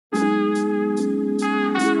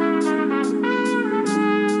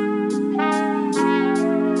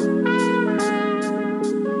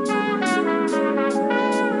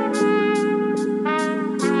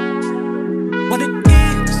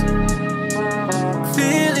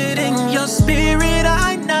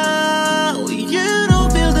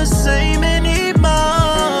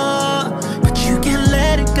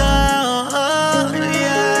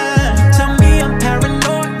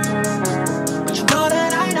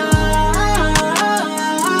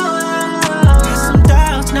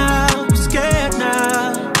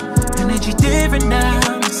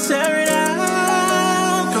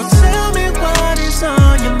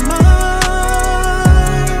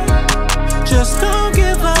Just don't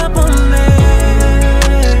give up on me.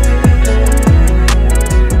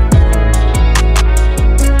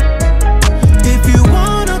 If you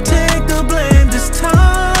wanna take the blame this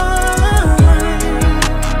time,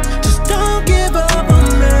 just don't give up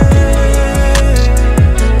on me.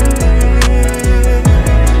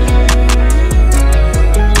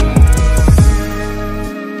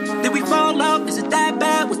 Did we fall off? Is it that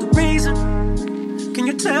bad? What's the reason? Can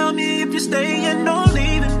you tell me if you're staying or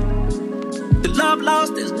leaving? The love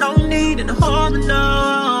lost, there's no need in the home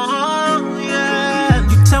enough.